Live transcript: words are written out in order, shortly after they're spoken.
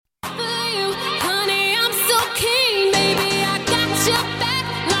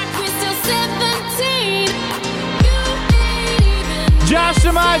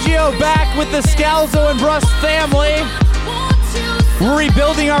DiMaggio back with the Scalzo and Brust family. We're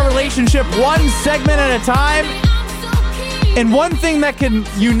rebuilding our relationship one segment at a time. And one thing that can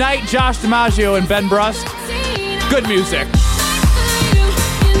unite Josh DiMaggio and Ben Brust, good music.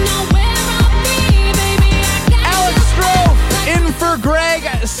 Alex Stroh in for Greg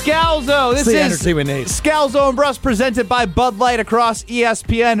Scalzo. This is Scalzo and Brust presented by Bud Light across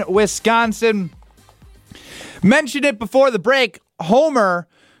ESPN Wisconsin. Mentioned it before the break. Homer,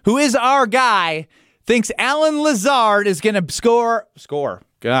 who is our guy, thinks Allen Lazard is going to score.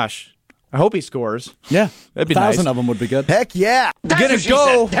 Gosh, I hope he scores. Yeah, that'd be 1,000 nice. of them would be good. Heck yeah. Gonna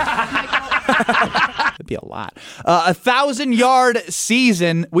go. That'd be a lot. 1,000-yard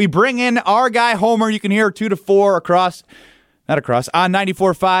season. We bring in our guy Homer. You can hear 2 to 4 on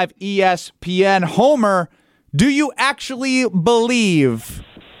 94.5 ESPN. Homer, do you actually believe?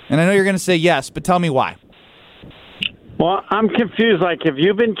 And I know you're going to say yes, but tell me why. Well, I'm confused. Like, have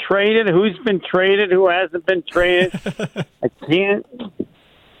you been traded? Who's been traded? Who hasn't been traded? I can't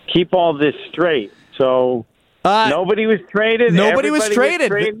keep all this straight. So nobody was traded. Nobody was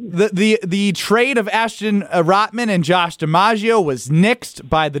traded. Was traded? The trade of Ashton Rotman and Josh DiMaggio was nixed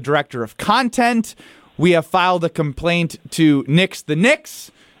by the director of content. We have filed a complaint to nix the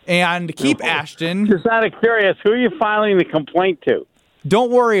Knicks and keep Ashton. Just out of curious, who are you filing the complaint to?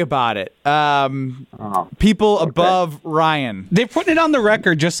 Don't worry about it. People above Ryan. They're putting it on the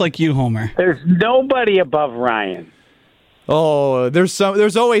record just like you, Homer. There's nobody above Ryan. Oh, there's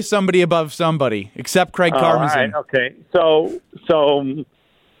always somebody above somebody, except Craig Karmazin. All right, okay. So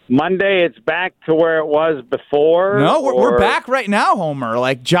Monday it's back to where it was before? No, we're back right now, Homer.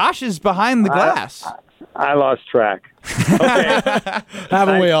 Like, Josh is behind the glass. I lost track. Okay.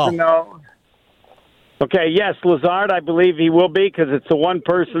 Haven't we all? Okay, yes, Lazard, I believe he will be because it's the one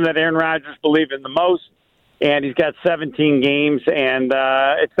person that Aaron Rodgers believes in the most, and he's got 17 games, and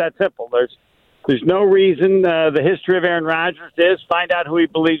it's that simple. There's no reason. The history of Aaron Rodgers is find out who he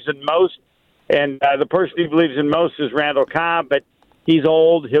believes in most, and the person he believes in most is Randall Cobb, but he's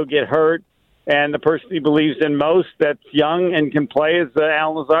old, he'll get hurt, and the person he believes in most that's young and can play is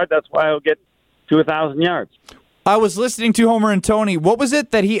Allen Lazard. That's why he'll get to 1,000 yards. I was listening to Homer and Tony. What was it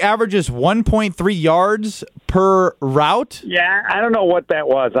that he averages 1.3 yards per route? Yeah, I don't know what that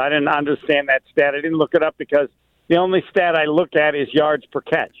was. I didn't understand that stat. I didn't look it up because the only stat I look at is yards per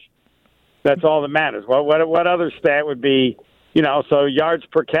catch. That's all that matters. Well, what other stat would be, so yards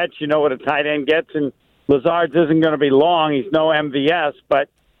per catch, you know what a tight end gets, and Lazard's isn't going to be long. He's no MVS, but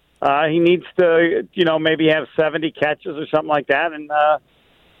he needs to, maybe have 70 catches or something like that, and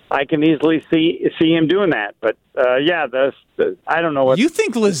I can easily see him doing that. But, I don't know what... You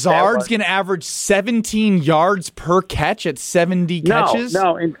think Lazard's going to average 17 yards per catch at 70 catches?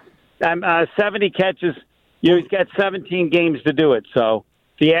 No. 70 catches, he's got 17 games to do it. So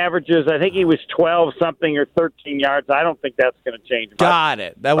the averages, I think he was 12-something or 13 yards. I don't think that's going to change much. Got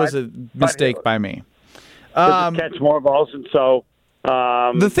it. That was a mistake by me. Catch more balls, and so...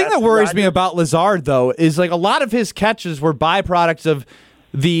 the thing that worries me about Lazard, though, is like a lot of his catches were byproducts of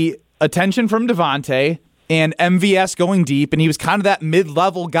the attention from Devontae and MVS going deep, and he was kind of that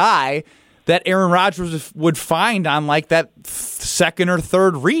mid-level guy that Aaron Rodgers would find on like that second or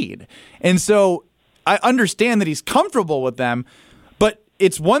third read. And so I understand that he's comfortable with them, but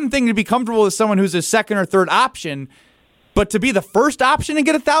it's one thing to be comfortable with someone who's a second or third option, but to be the first option and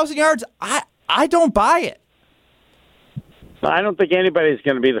get 1,000 yards, I don't buy it. I don't think anybody's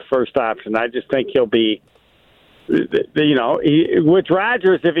going to be the first option. I just think he'll be, with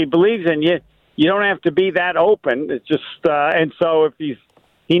Rodgers, if he believes in you, you don't have to be that open. It's just, and so if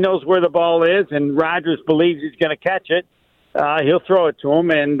he knows where the ball is and Rodgers believes he's going to catch it, he'll throw it to him.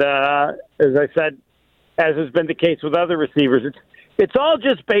 And as I said, as has been the case with other receivers, it's all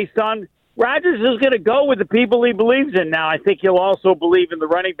just based on Rodgers is going to go with the people he believes in. Now, I think he'll also believe in the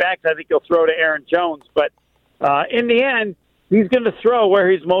running backs. I think he'll throw to Aaron Jones. But in the end, he's going to throw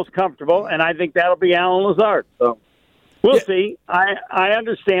where he's most comfortable, and I think that'll be Allen Lazard. So we'll see. I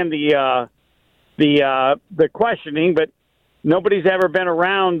understand the questioning, but nobody's ever been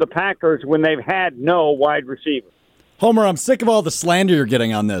around the Packers when they've had no wide receiver. Homer, I'm sick of all the slander you're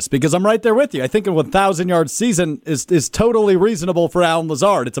getting on this because I'm right there with you. I think a 1,000-yard season is totally reasonable for Allen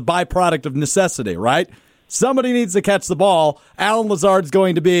Lazard. It's a byproduct of necessity, right? Somebody needs to catch the ball. Allen Lazard's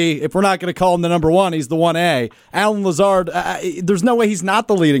going to be, if we're not going to call him the number one, he's the 1A. Allen Lazard, there's no way he's not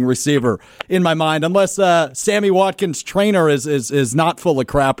the leading receiver in my mind, unless Sammy Watkins' trainer is not full of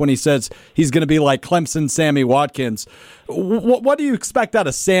crap when he says he's going to be like Clemson Sammy Watkins. What do you expect out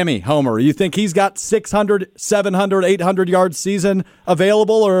of Sammy, Homer? You think he's got 600, 700, 800-yard season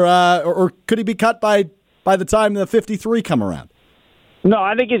available, or could he be cut by the time the 53 come around? No,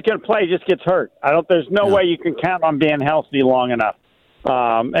 I think he's going to play. He just gets hurt. There's no way you can count on being healthy long enough.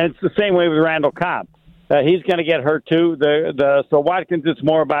 And it's the same way with Randall Cobb. He's going to get hurt too. So Watkins, it's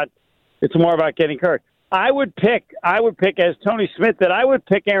more about getting hurt. I would pick, as Tony Smith did, I would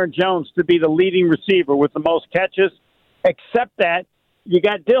pick Aaron Jones to be the leading receiver with the most catches, except that you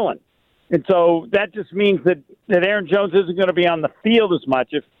got Dylan. And so that just means that Aaron Jones isn't going to be on the field as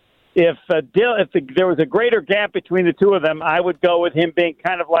much. If there was a greater gap between the two of them, I would go with him being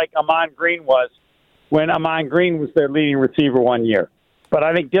kind of like Amon Green was when Amon Green was their leading receiver one year. But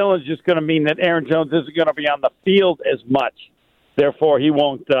I think Dylan's just going to mean that Aaron Jones isn't going to be on the field as much. Therefore, he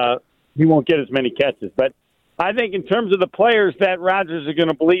won't get as many catches. But I think in terms of the players that Rodgers is going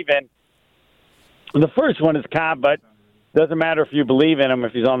to believe in, the first one is Cobb, but it doesn't matter if you believe in him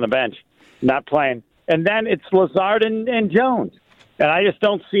if he's on the bench, not playing. And then it's Lazard and Jones. And I just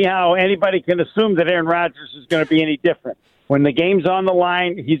don't see how anybody can assume that Aaron Rodgers is going to be any different. When the game's on the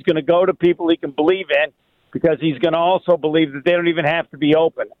line, he's going to go to people he can believe in because he's going to also believe that they don't even have to be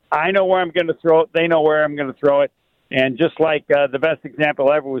open. I know where I'm going to throw it. They know where I'm going to throw it. And just like the best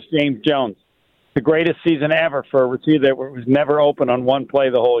example ever was James Jones, the greatest season ever for a receiver that was never open on one play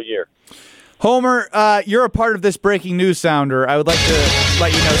the whole year. Homer, you're a part of this breaking news sounder. I would like to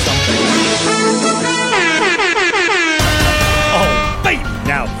let you know something.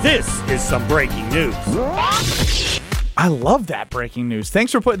 Now this is some breaking news. I love that breaking news.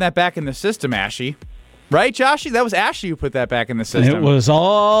 Thanks for putting that back in the system, Ashy. Right, Joshy? That was Ashy who put that back in the system. It was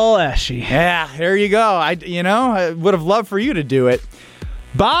all Ashy. Yeah, there you go. I would have loved for you to do it.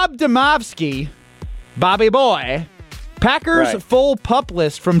 Bob Demovsky, Bobby Boy, Packers full pup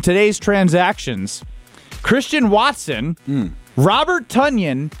list from today's transactions. Christian Watson, Robert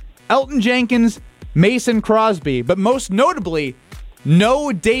Tonyan, Elton Jenkins, Mason Crosby, but most notably,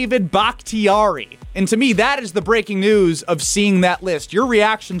 no David Bakhtiari. And to me, that is the breaking news of seeing that list. Your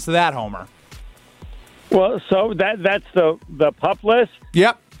reactions to that, Homer? Well, so that's the pup list?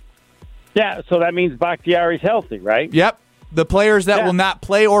 Yep. Yeah, so that means Bakhtiari's healthy, right? Yep. The players that will not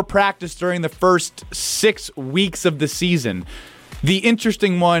play or practice during the first 6 weeks of the season. The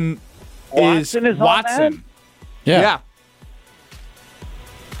interesting one is Watson. Yeah.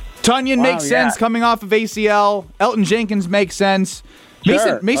 Tunyon makes sense coming off of ACL. Elton Jenkins makes sense.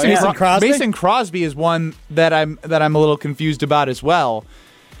 Sure. Mason Crosby is one that I'm a little confused about as well.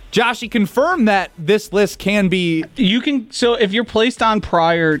 Josh, you confirmed that this list can be... So if you're placed on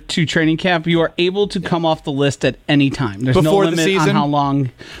prior to training camp, you are able to come off the list at any time. There's before no limit the season? on how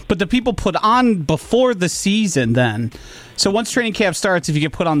long. But the people put on before the season then. So once training camp starts, if you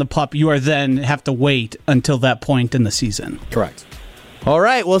get put on the PUP, you are then have to wait until that point in the season. Correct. All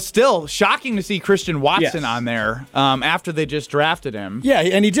right. Well, still shocking to see Christian Watson on there after they just drafted him. Yeah,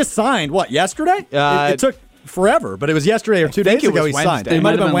 and he just signed, yesterday? It took forever, but it was yesterday or 2 days ago he signed. It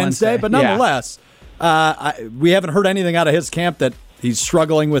might have been Wednesday, but nonetheless, we haven't heard anything out of his camp that he's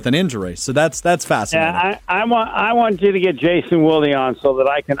struggling with an injury. So that's fascinating. Yeah, I want you to get Jason Wilde on so that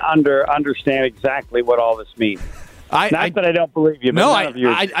I can understand exactly what all this means. Not that I don't believe you. But no,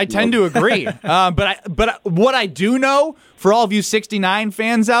 I tend to agree. But what I do know, for all of you 69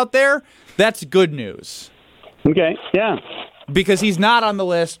 fans out there, that's good news. Okay, yeah. Because he's not on the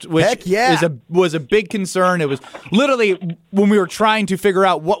list, which was a big concern. It was literally when we were trying to figure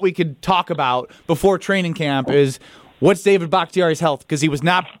out what we could talk about before training camp is what's David Bakhtiari's health, because he was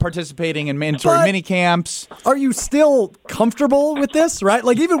not participating in mandatory mini camps. Are you still comfortable with this, right?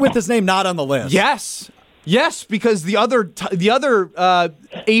 Like even with his name not on the list? Yes, because the other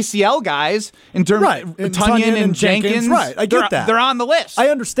ACL guys, in terms of Tunyon and Jenkins, right? I get that. They're on the list. I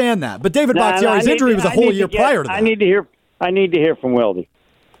understand that, but David Bakhtiari's injury was a whole year prior to that. I need to hear from Wilde.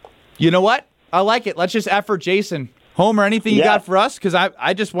 You know what? I like it. Let's just effort Jason. Homer, anything you got for us? Because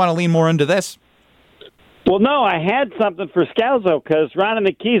I just want to lean more into this. Well, no, I had something for Scalzo because Ron and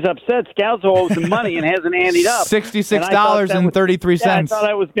the Keys upset. Scalzo owes him money and hasn't andied up. $66.33. I thought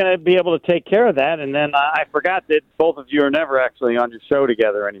I was going to be able to take care of that, and then I forgot that both of you are never actually on your show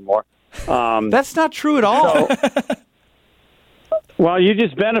together anymore. That's not true at all. Well, you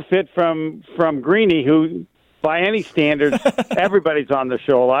just benefit from Greeny, who, by any standards, everybody's on the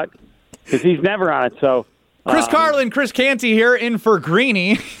show a lot because he's never on it. So, Chris Carlin, Chris Canty here in for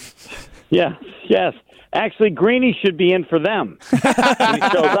Greeny. Yes. Actually, Greeny should be in for them when he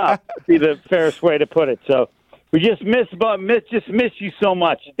shows up. Would be the fairest way to put it. So we just miss you so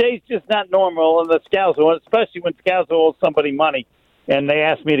much. The day's just not normal in the Scalzo, especially when Scalzo owes somebody money, and they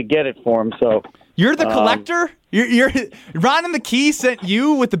asked me to get it for him. So you're the collector. You're Ron and the Key sent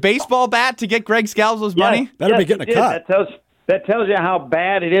you with the baseball bat to get Greg Scalzo's money. Better be getting a cut. That tells you how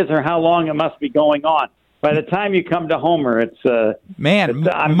bad it is or how long it must be going on. By the time you come to Homer, it's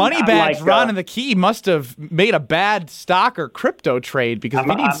Moneybags like, Ron and the Key must have made a bad stock or crypto trade because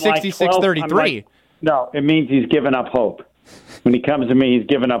we need 66.33. No, it means he's given up hope. When he comes to me, he's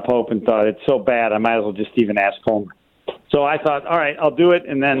given up hope and thought it's so bad, I might as well just even ask Homer. So I thought, all right, I'll do it,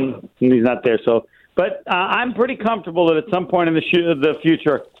 and then he's not there. So, but I'm pretty comfortable that at some point in the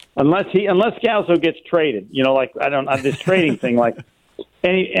future, unless Scalzo gets traded, like this trading thing, like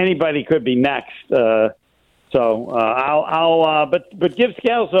anybody could be next. But give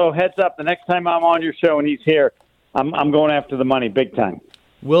Scalzo a heads up the next time I'm on your show and he's here. I'm going after the money big time.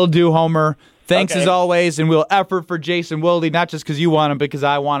 Will do, Homer. Thanks Okay. as always, and we'll effort for Jason Wilde, not just because you want him, because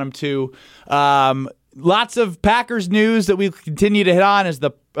I want him to. Lots of Packers news that we continue to hit on as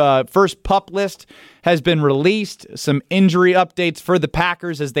the first PUP list has been released. Some injury updates for the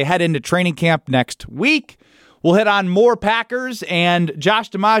Packers as they head into training camp next week. We'll hit on more Packers, and Josh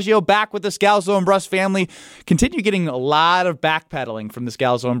DiMaggio back with the Scalzo and Brust family. Continue getting a lot of backpedaling from the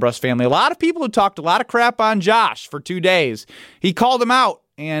Scalzo and Brust family. A lot of people who talked a lot of crap on Josh for 2 days. He called him out,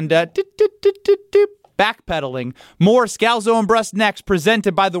 and backpedaling. More Scalzo and Brust next,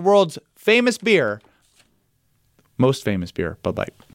 presented by the world's famous beer, most famous beer, Bud Light.